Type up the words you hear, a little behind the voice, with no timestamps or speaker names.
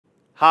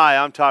Hi,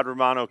 I'm Todd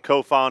Romano,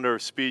 co-founder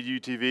of Speed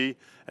UTV,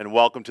 and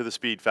welcome to the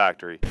Speed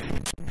Factory.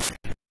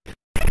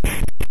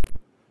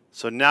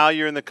 So now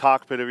you're in the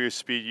cockpit of your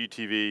Speed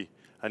UTV,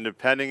 and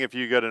depending if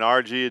you got an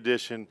RG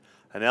edition,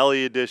 an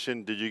LE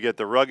edition, did you get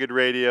the rugged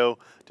radio,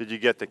 did you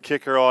get the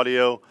kicker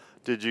audio,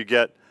 did you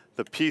get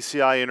the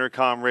PCI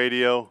intercom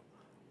radio,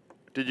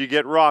 did you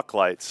get rock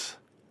lights?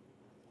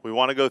 We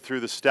want to go through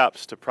the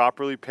steps to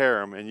properly pair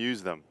them and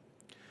use them.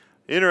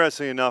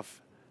 Interestingly enough,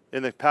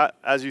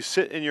 as you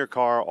sit in your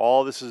car,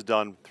 all this is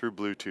done through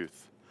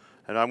Bluetooth.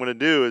 And what I'm going to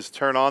do is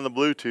turn on the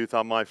Bluetooth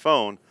on my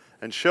phone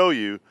and show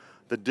you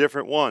the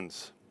different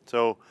ones.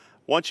 So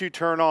once you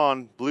turn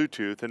on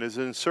Bluetooth and is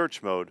in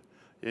search mode,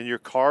 and your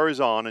car is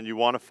on and you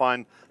want to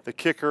find the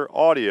kicker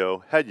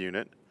audio head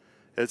unit,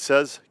 it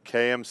says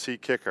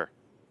KMC kicker.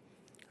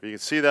 You can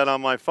see that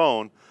on my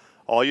phone.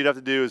 All you'd have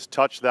to do is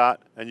touch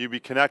that and you'd be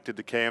connected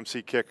to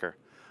KMC kicker,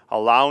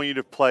 allowing you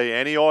to play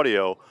any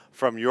audio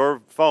from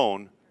your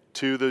phone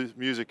to the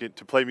music,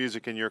 to play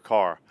music in your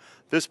car.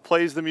 This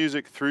plays the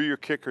music through your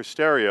kicker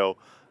stereo,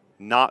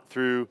 not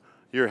through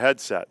your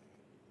headset.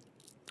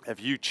 If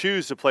you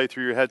choose to play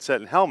through your headset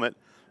and helmet,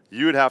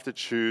 you would have to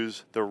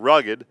choose the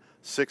rugged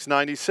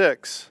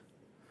 696,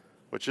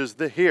 which is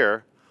the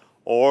here,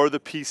 or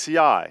the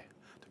PCI,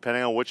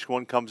 depending on which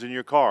one comes in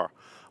your car.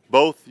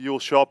 Both you'll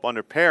show up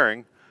under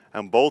pairing,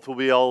 and both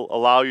will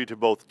allow you to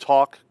both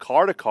talk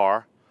car to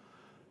car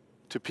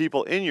to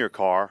people in your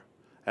car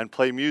and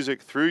play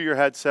music through your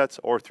headsets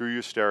or through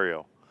your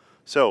stereo.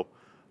 So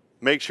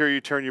make sure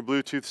you turn your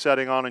Bluetooth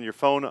setting on your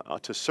phone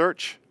to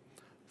search,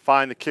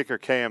 find the kicker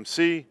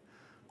KMC,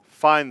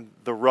 find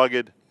the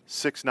rugged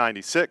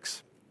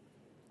 696,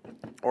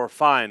 or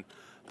find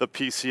the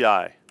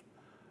PCI.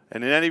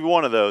 And in any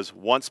one of those,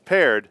 once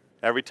paired,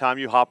 every time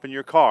you hop in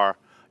your car,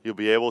 you'll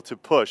be able to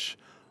push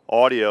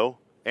audio,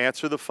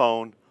 answer the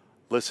phone,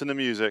 listen to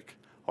music,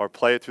 or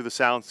play it through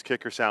the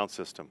kicker sound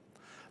system.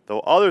 The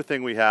other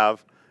thing we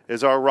have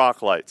is our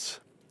rock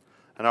lights.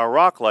 And our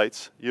rock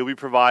lights, you'll be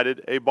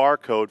provided a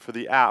barcode for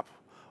the app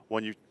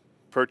when you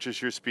purchase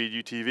your Speed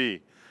UTV.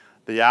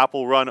 The app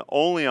will run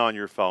only on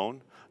your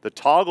phone. The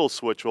toggle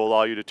switch will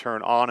allow you to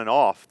turn on and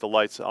off the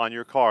lights on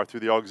your car through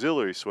the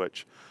auxiliary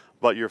switch,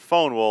 but your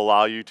phone will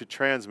allow you to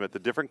transmit the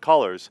different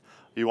colors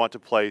you want to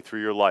play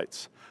through your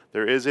lights.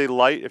 There is a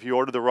light, if you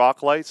order the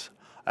rock lights,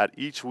 at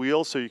each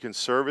wheel, so you can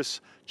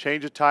service,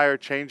 change a tire,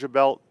 change a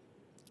belt,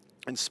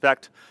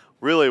 inspect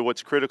really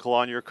what's critical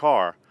on your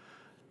car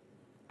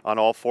on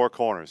all four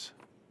corners.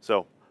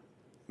 So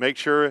make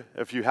sure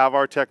if you have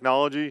our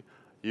technology,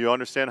 you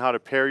understand how to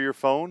pair your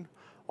phone.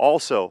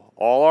 Also,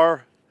 all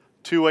our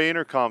two-way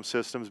intercom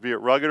systems, be it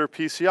rugged or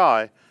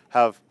PCI,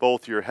 have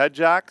both your head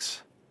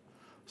jacks,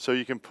 so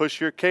you can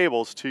push your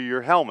cables to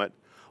your helmet,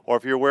 or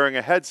if you're wearing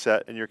a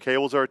headset and your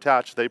cables are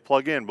attached, they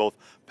plug in both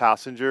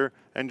passenger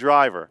and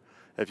driver.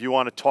 If you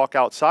want to talk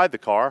outside the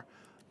car,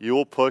 you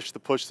will push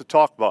the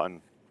talk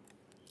button.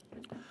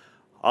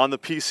 On the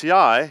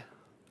PCI,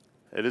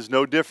 it is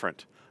no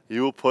different.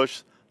 You will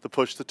push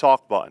the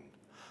talk button.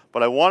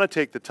 But I want to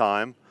take the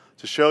time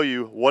to show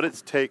you what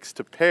it takes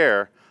to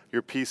pair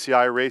your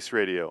PCI race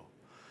radio.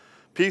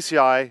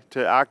 PCI,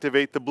 to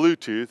activate the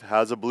Bluetooth,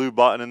 has a blue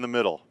button in the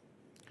middle.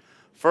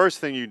 First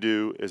thing you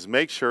do is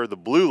make sure the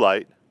blue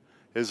light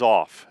is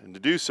off. And to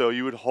do so,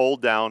 you would hold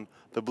down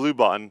the blue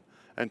button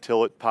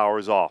until it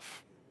powers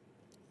off.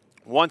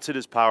 Once it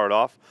is powered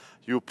off,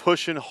 you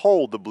push and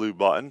hold the blue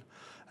button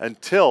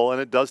until,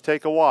 and it does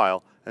take a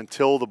while,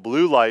 until the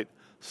blue light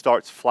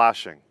starts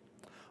flashing.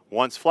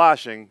 Once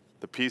flashing,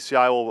 the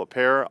PCI will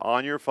appear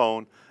on your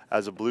phone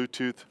as a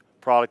Bluetooth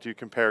product you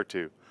compare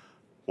to.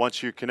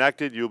 Once you're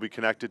connected, you'll be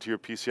connected to your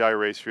PCI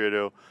race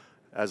radio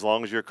as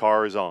long as your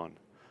car is on.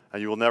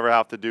 And you will never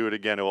have to do it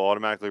again. It will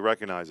automatically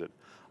recognize it.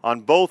 On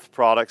both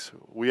products,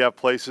 we have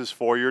places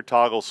for your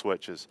toggle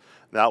switches.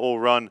 That will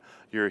run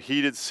your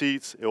heated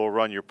seats, it will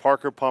run your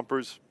Parker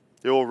pumpers,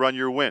 it will run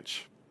your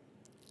winch.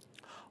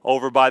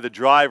 Over by the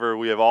driver,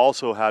 we have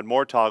also had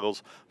more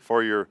toggles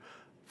for your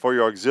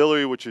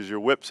auxiliary, which is your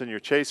whips and your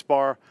chase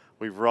bar.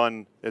 We've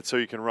run it so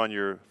you can run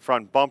your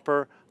front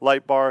bumper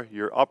light bar,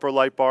 your upper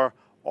light bar.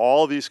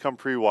 All of these come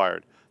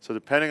pre-wired. So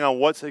depending on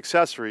what's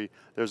accessory,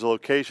 there's a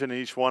location in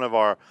each one of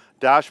our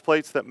dash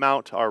plates that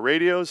mount our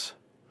radios.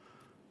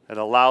 It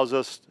allows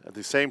us at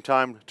the same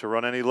time to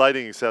run any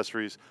lighting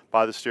accessories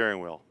by the steering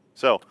wheel.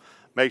 So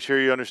make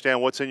sure you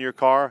understand what's in your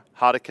car,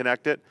 how to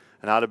connect it,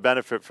 and how to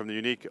benefit from the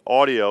unique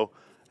audio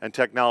and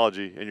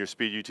technology in your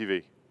Speed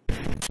UTV.